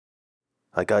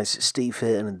Hi guys, it's Steve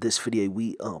here, and in this video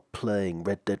we are playing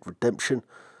Red Dead Redemption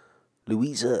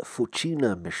Luisa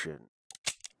Fortuna mission.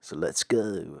 So let's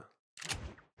go.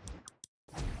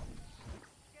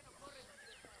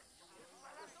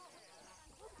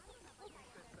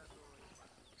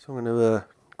 So I'm gonna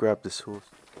grab this horse.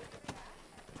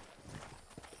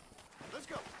 Let's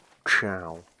go.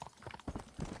 Ciao.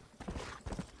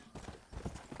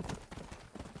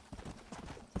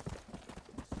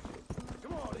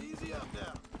 Come on, easy up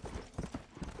now.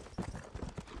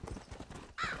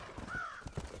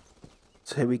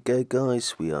 So here we go,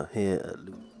 guys. We are here at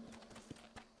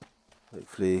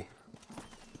hopefully.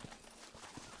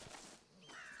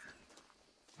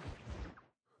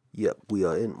 Yep, we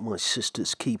are in my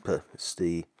sister's keeper. It's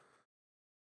the.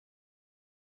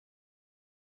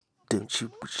 Don't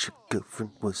you wish your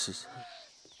girlfriend was his?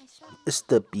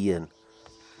 Está bien.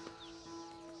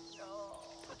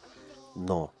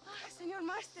 No. Señor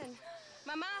Marston,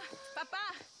 mamá,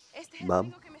 papá, este es el Mom,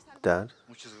 amigo que me salvó. Dad.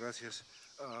 Muchas gracias.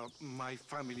 My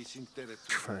family's in territory.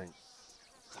 Frank.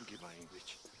 Forgive my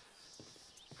English.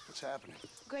 What's happening?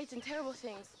 Great and terrible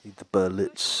things. The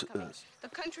Berlitz. The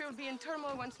country will be in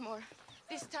turmoil once more.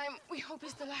 This time, we hope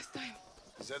it's the last time.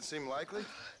 Does that seem likely?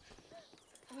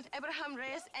 With Abraham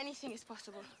Reyes, anything is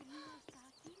possible.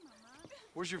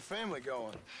 Where's your family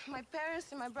going? My parents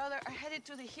and my brother are headed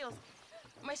to the hills.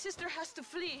 My sister has to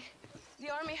flee. The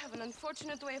army have an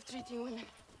unfortunate way of treating women.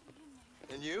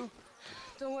 And you?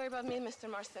 Don't worry about me, Mr.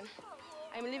 Marston.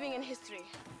 I'm living in history.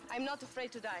 I'm not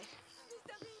afraid to die.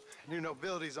 Your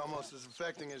nobility's almost as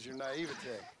affecting as your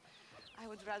naivete. I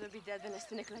would rather be dead than a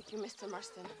cynic like you, Mr.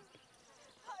 Marston.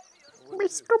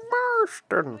 Mr.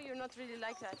 Marston. No, you're not really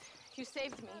like that. You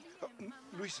saved me.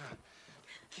 Luisa,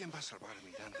 ¿quién va a salvar a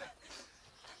Miranda?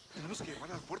 Tenemos que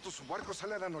llevar al puerto. Su barco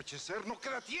sale al anochecer. No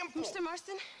queda tiempo. Mr.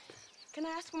 Marston, can I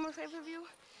ask one more favor of you?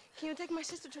 Can you take my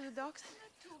sister to the docks?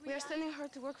 We are sending her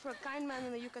to work for a kind man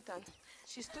in the Yucatan.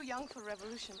 She's too young for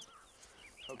revolution.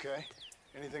 Okay.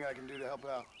 Anything I can do to help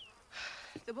out?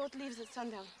 The boat leaves at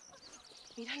sundown.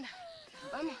 Miranda,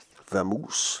 vamos.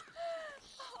 Vamos.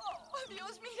 Oh,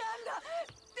 Dios, Miranda,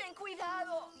 ten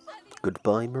cuidado.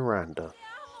 Goodbye, Miranda.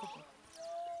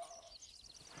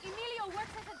 Emilio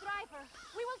works as a driver.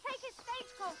 We will take his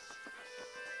stagecoach.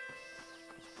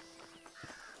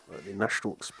 Right, the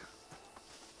National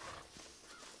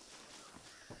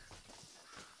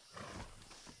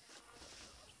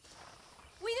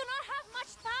We do not have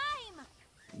much time.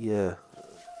 Yeah.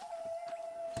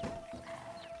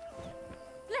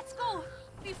 Let's go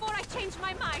before I change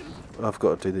my mind. I've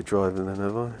got to do the driving then,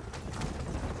 have I?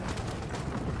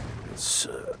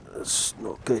 Let's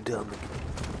not go down the...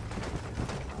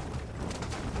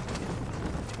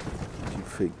 Do you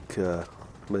think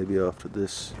maybe after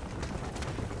this...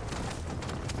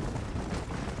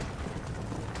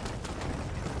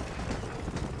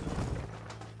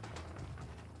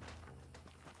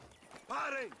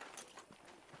 ¡Paren!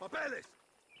 ¡Papeles!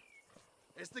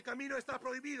 Este camino está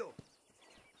prohibido.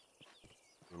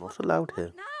 I'm not allowed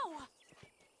here. Now.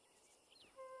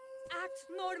 Act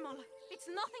normal. It's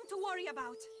nothing to worry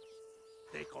about.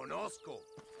 Te conozco.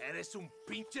 Eres un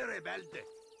pinche rebelde.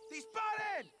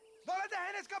 ¡Disparen! ¡No le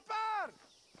dejen escapar!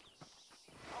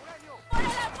 Aurelio.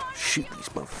 Shoot these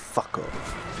motherfuckers.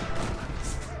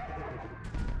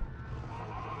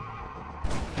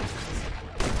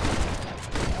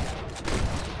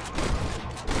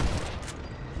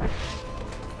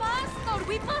 Faster!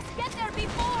 We must get there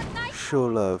before night.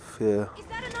 Sure, love, yeah. Is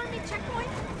that an army checkpoint?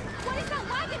 What is that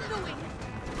wagon doing?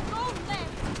 Go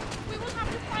left. We will have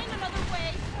to find another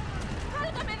way.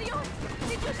 Válgame Dios!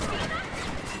 Did you see that?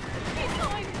 Keep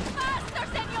going! Faster,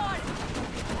 senor!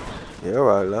 Yeah,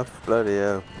 alright, love. Bloody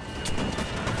hell.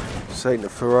 This ain't a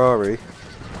Ferrari.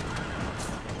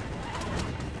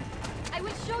 I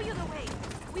will show you the way.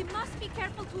 We must be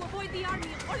careful to avoid the army,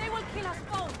 or they will kill us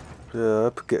both. Yeah, I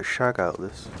could get a shag out of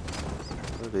this.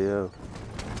 Bloody hell.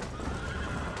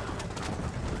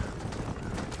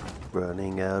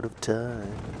 Running out of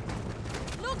time.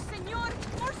 Look, senor!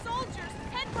 More soldiers!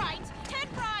 Head right! Head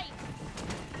right!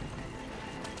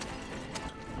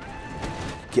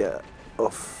 Get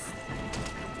off.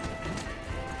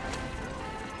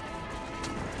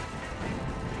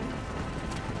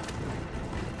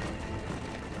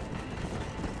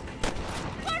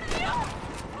 Por Dios!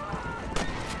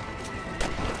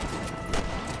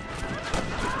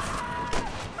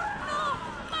 No!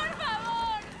 Por favor!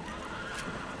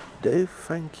 No,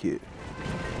 thank you.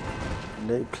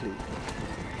 No, please.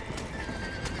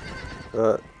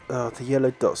 Oh, the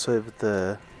yellow dot's over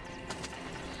there.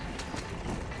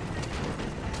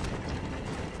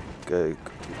 Go.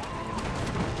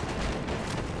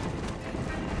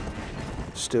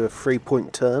 Let's do a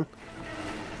 3-point turn.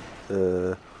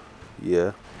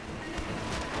 Yeah.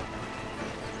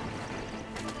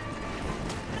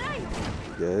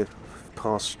 Go.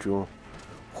 Passed your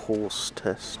horse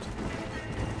test.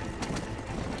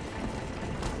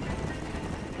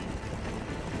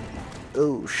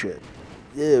 Oh shit.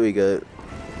 There we go.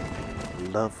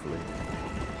 Lovely.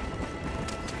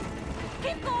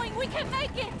 Keep going, we can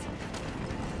make it!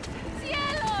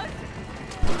 Cielos!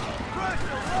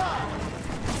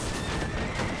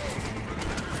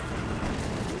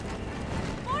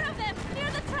 More of them,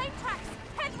 near the train tracks!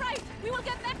 Head right, we will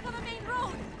get back to the main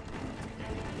road!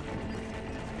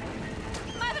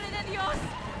 Madre de Dios!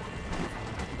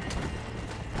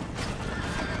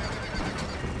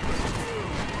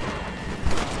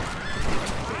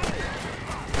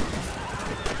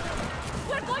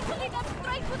 We're going to lead them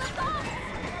straight to the top!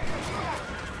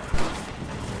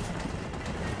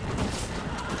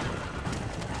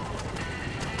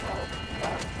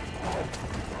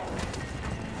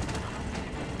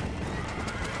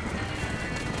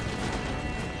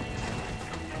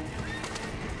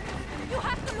 You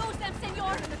have to lose them,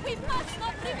 senor! We must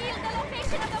not reveal the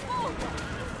location of the boat!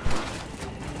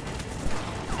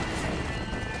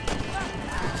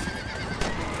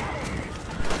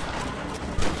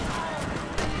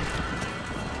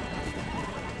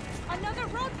 Another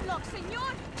roadblock,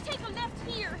 senor! Take a left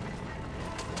here!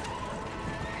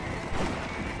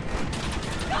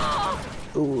 Go!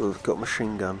 Oh, I've got a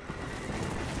machine gun.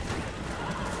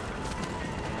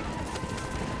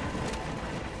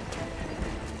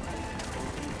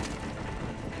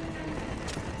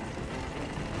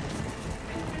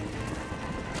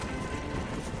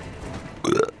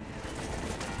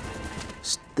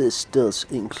 This does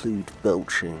include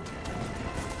belching.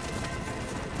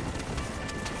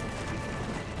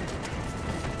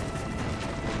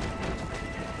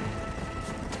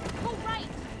 Go right!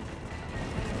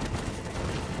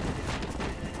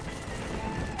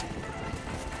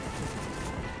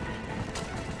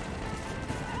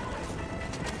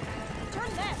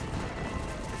 Turn left!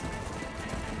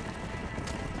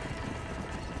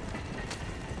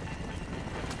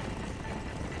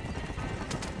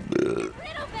 Get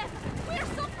rid of them! We're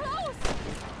so close!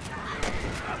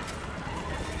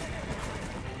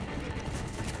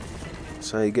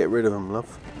 So you get rid of them,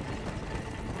 love.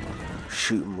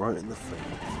 Shoot them right in the face.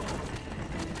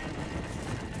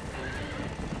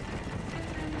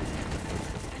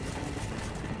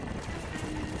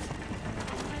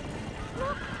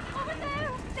 Look! Over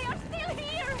there! They are still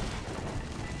here!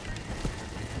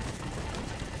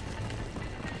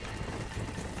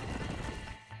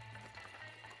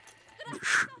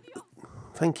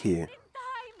 Thank you. In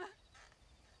time!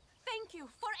 Thank you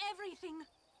for everything.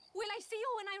 Will I see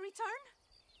you when I return?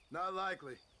 Not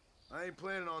likely. I ain't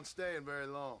planning on staying very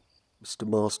long. Mr.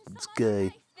 Marston's Some other gay.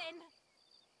 life, then.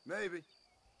 Maybe.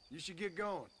 You should get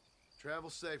going. Travel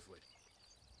safely.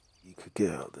 You could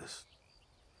get out of this.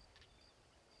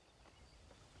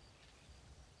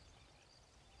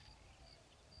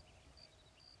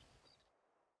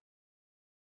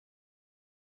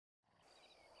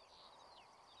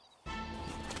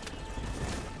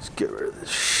 Let's get rid of this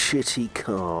shitty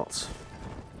cart.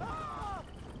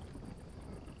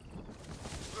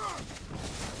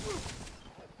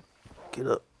 Get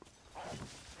up.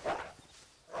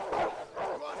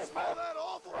 Everyone smell that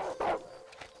awful?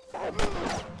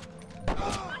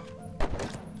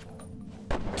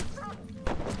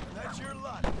 That's your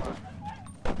luck.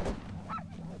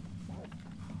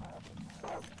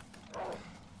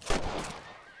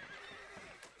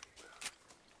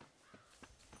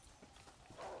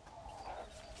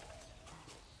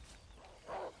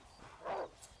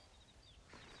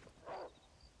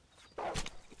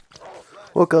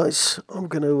 Well guys, I'm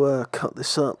going to cut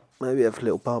this up, maybe have a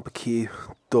little barbecue,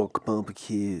 dog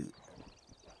barbecue.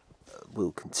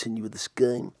 We'll continue with this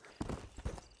game.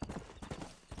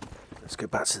 Let's go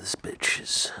back to this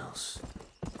bitch's house.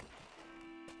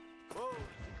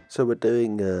 So we're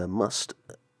doing Must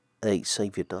a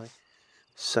Saviour Die,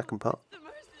 second part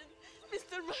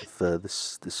Mr. Marston, of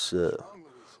this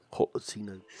hot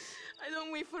Latino. I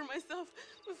don't wait for myself,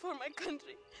 but for my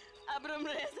country. Abraham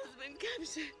Reyes has been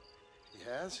captured. He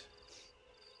has?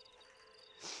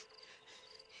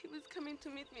 He was coming to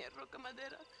meet me at Roca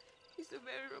Madera. It's a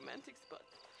very romantic spot.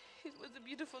 It was a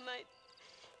beautiful night,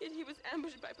 yet he was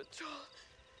ambushed by patrol.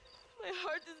 My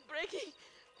heart is breaking,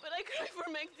 but I cry for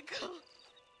Mexico.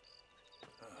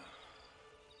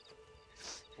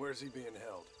 Where's he being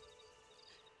held?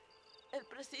 El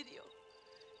Presidio.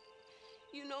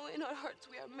 You know, in our hearts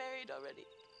we are married already,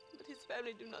 but his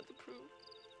family do not approve.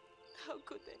 How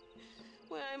could they?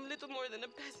 When I am little more than a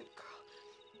peasant girl,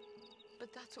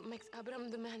 But that's what makes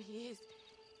Abraham the man he is.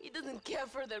 He doesn't care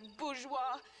for their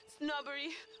bourgeois, snobbery,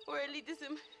 or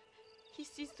elitism. He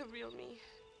sees the real me.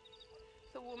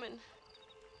 The woman.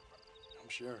 I'm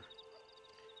sure.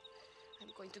 I'm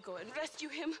going to go and rescue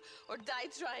him or die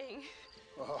trying.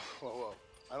 Oh, whoa.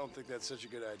 I don't think that's such a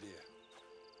good idea.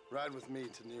 Ride with me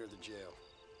to near the jail.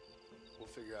 We'll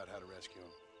figure out how to rescue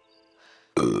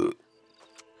him.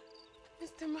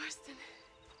 Mr. Marston.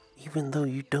 Even though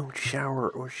you don't shower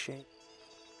or shave.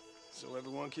 So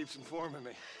everyone keeps informing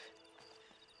me.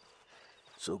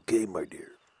 It's okay, my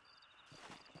dear.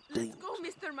 Let's go,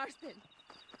 Mr. Marston.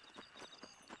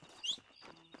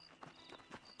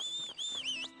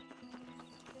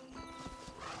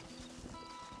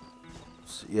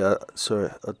 Yeah,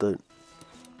 sorry, I don't.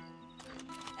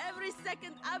 Every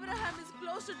second Abraham is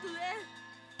closer to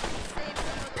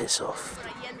death. Piss off.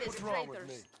 What's wrong with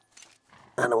me?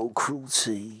 Animal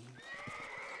cruelty.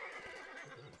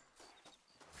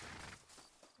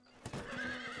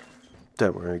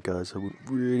 Don't worry, guys. I wouldn't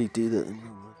really do that in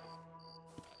real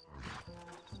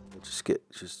life.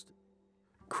 Just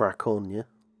crack on, yeah.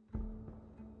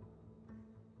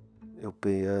 It'll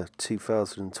be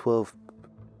 2012.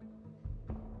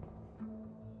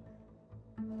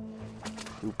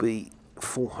 You'll be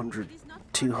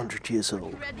 200 years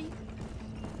old.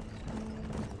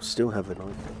 Still have an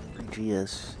iPhone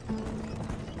 3GS.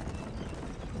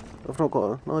 I've not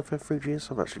got an iPhone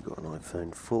 3GS, I've actually got an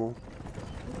iPhone 4.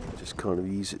 Just kind of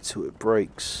use it till it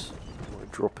breaks. I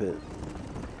drop it.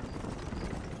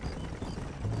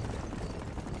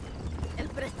 El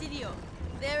Presidio.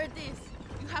 There it is.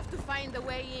 You have to find the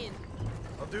way in.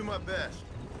 I'll do my best.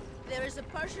 There is a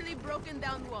partially broken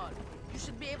down wall. You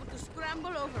should be able to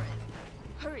scramble over it.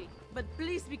 Hurry, but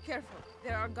please be careful.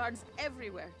 There are guards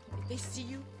everywhere. If they see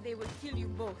you, they will kill you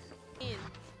both. In.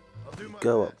 I'll do my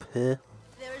Go best. up here.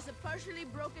 There is a partially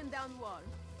broken down wall.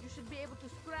 You should be able to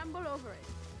scramble over it.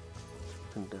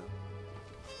 And down.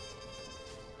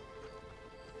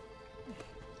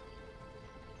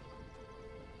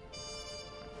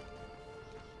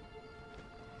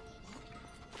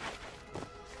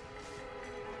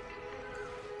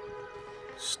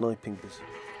 Sniping busy.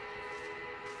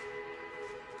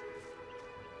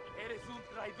 Eres un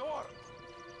traidor.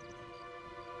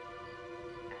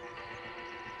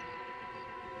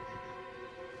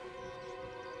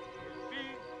 El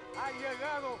fin ha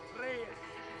llegado, Reyes.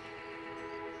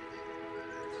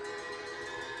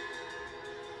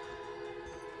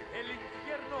 El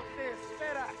infierno te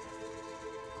espera.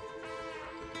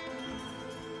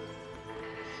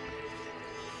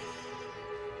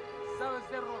 Sabes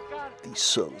derrocar. These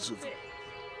sons of...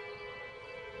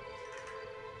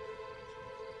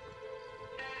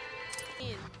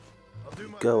 In. I'll do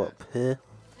my Go best. up here.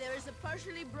 There is a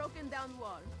partially broken down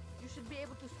wall. You should be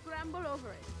able to scramble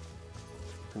over it.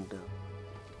 And down.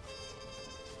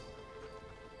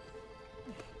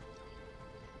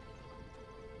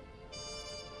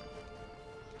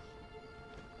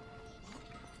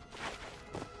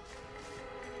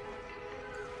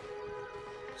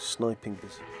 Sniping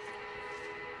busy.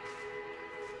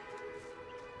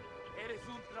 Eres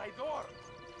un traidor.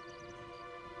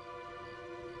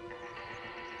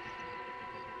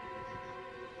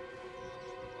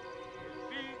 El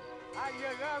fin ha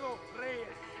llegado, Reyes.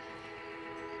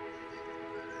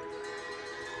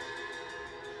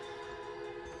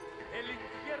 El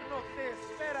infierno te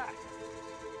espera.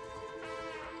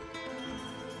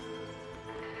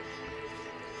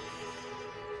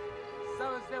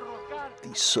 Sabes derrocar.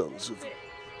 These sons of...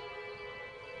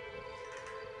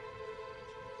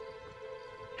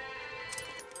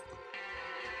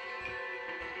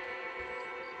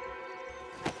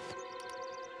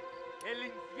 El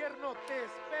infierno te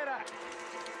espera.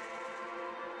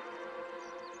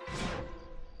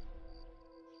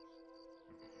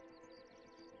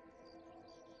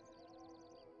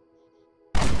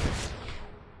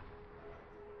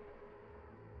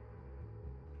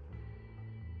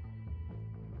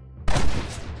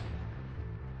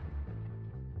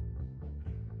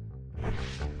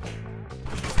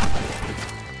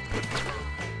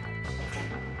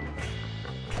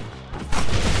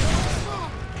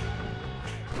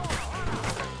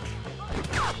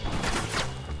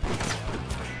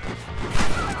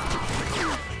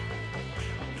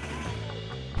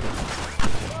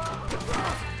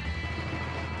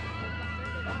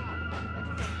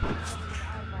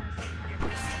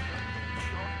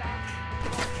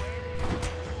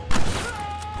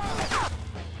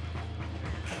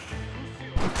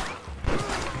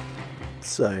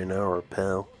 Sayonara,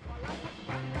 pal.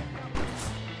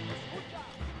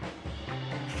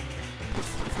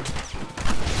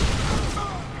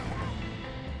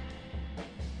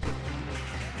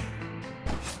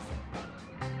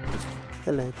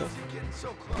 Hello, bud. Getting so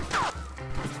close.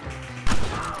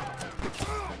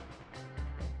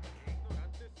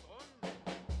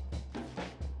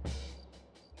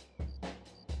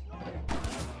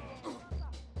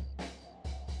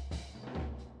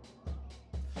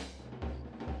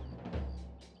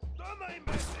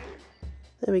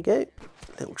 There we go.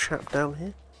 Little chap down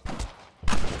here.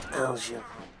 How's you?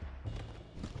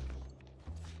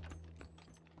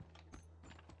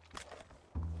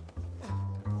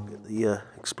 Get the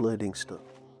exploding stuff.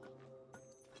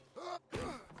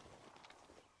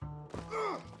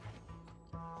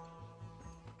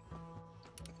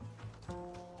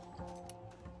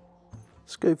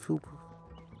 Let's go, Phil.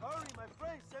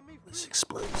 This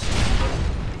explodes.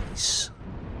 Nice.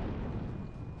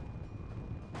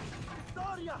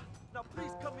 Now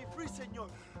please cut me free, senor.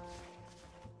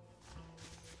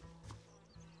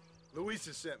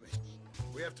 Luisa sent me.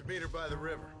 We have to meet her by the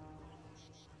river.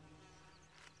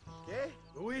 ¿Qué?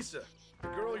 Luisa, the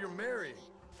girl you're marrying.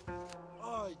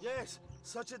 Oh, yes.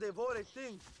 Such a devoted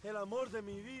thing. El amor de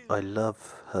mi vida. I love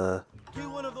her. Get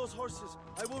one of those horses.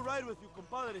 I will ride with you,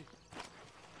 compadre.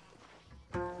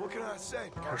 What can I say?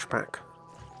 Cashback.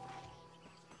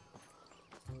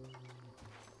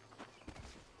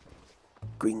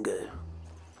 Gringo.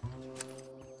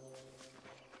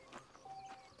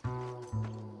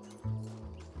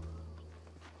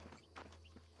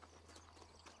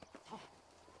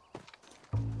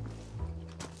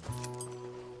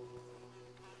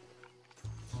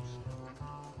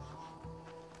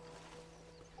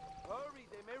 Hurry,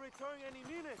 they may return any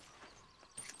minute.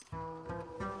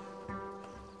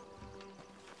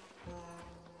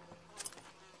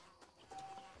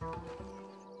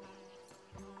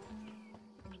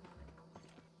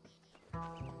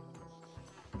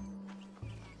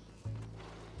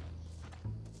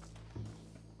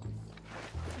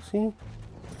 See?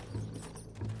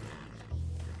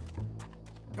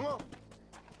 Come on.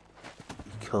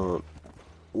 You can't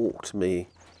walk to me.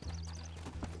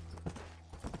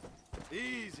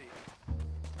 Easy.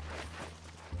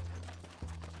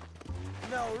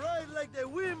 Now ride like the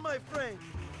wind, my friend.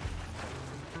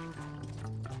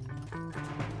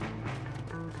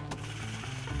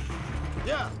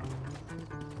 Yeah.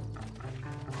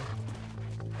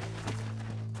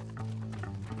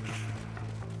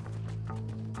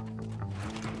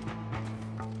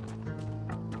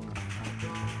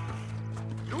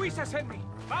 Luisa sent me.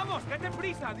 Vamos, date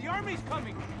prisa. The army's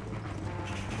coming.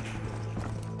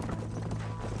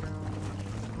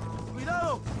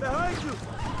 Cuidado, behind you.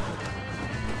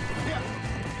 Yeah.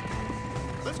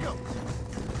 Let's go.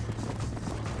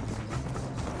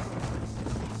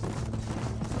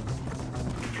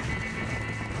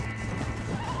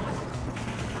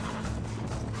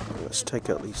 Let's take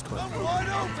out these 12. I'm wide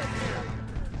open here.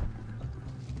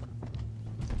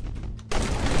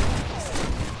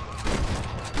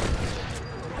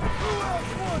 Who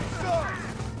else wants some?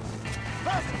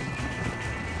 Faster.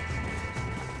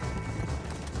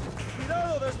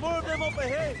 Cuidado, there's more of them up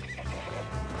ahead.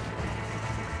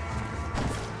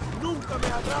 Nunca me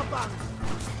atrapan.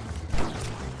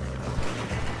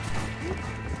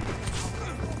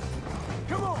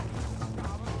 Come on.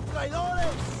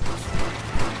 Traidores.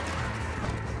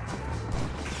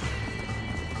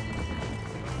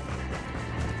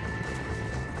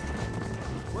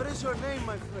 What is your name,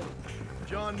 my friend?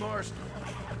 John Marston.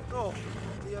 Oh,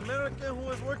 the American who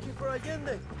was working for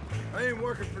Allende. I ain't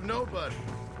working for nobody.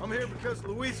 I'm here because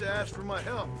Luisa asked for my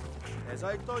help. As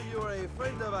I thought you were a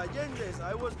friend of Allende's,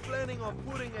 I was planning on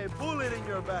putting a bullet in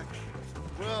your back.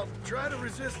 Well, try to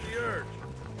resist the urge.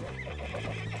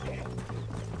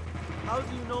 How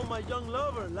do you know my young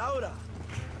lover, Laura?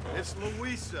 It's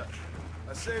Luisa.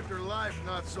 I saved her life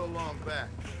not so long back.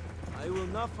 I will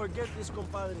not forget this,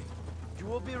 compadre. You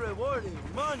will be rewarded.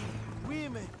 Money,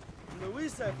 women,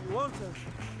 Luisa if you want her.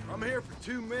 I'm here for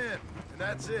 2 men, and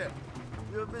that's it.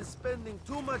 You have been spending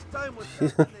too much time with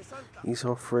Captain de Santa. He's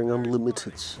offering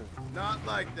unlimited. Not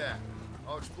like that.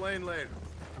 I'll explain later.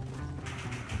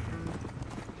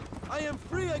 I am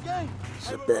free again. It's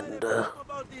I a will write a bender. book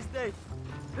about these days.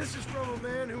 This is from a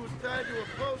man who was tied to a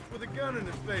post with a gun in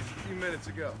his face a few minutes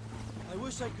ago. I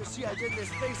wish I could see Allende's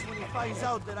face when he finds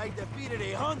out that I defeated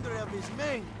 100 of his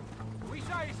men.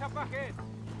 Luisa is up ahead.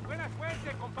 Buena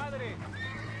suerte, compadre.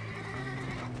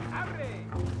 Abre.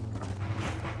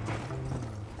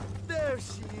 There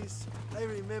she is. I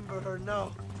remember her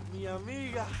now. Mi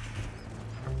amiga.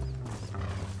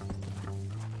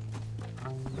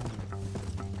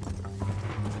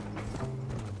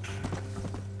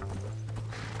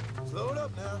 Slow it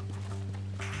up now.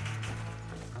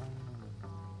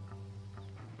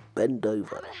 Bend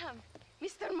over. Abraham,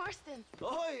 Mr. Marston.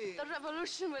 Oi! The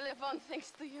revolution will live on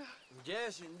thanks to you.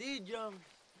 Yes, indeed, John.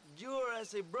 You are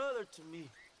as a brother to me.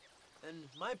 And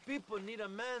my people need a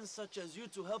man such as you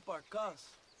to help our cause.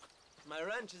 My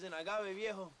ranch is in Agave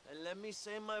Viejo, and let me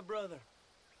say, my brother,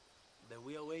 that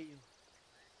we await you.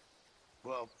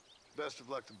 Well, best of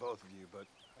luck to both of you, but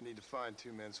I need to find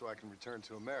 2 men so I can return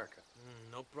to America.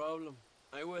 No problem.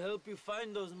 I will help you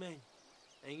find those men.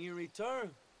 And in return,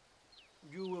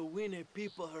 you will win a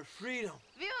people her freedom.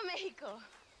 Viva Mexico!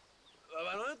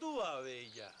 ¿A dónde tú vas,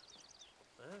 bella?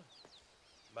 ¿Eh?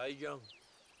 Bye, John.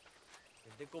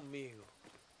 Vente conmigo.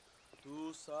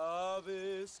 Tú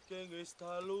sabes que en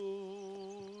esta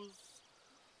luz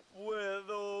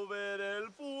puedo ver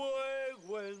el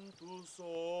fuego en tus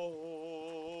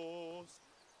ojos.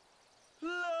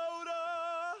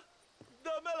 Laura,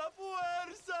 dame la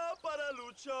fuerza para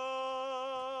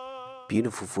luchar.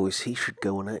 Beautiful voice. He should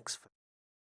go on X.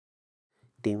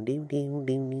 Ding ding ding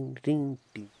ding ding ding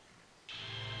ding.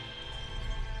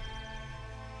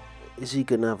 Is he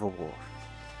gonna have a wash?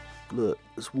 Look,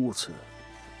 there's water.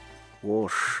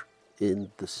 Wash in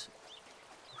the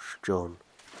wash, John.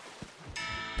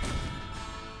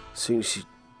 Soon as you,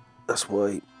 that's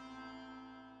why he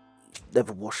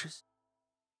never washes.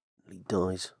 He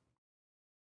dies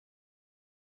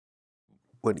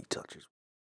when he touches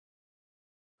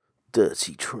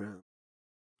dirty trout.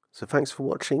 So thanks for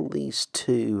watching these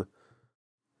 2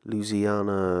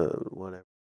 Louisiana whatever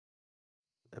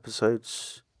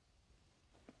episodes.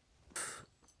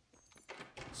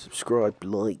 Subscribe,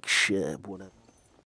 like, share, whatever.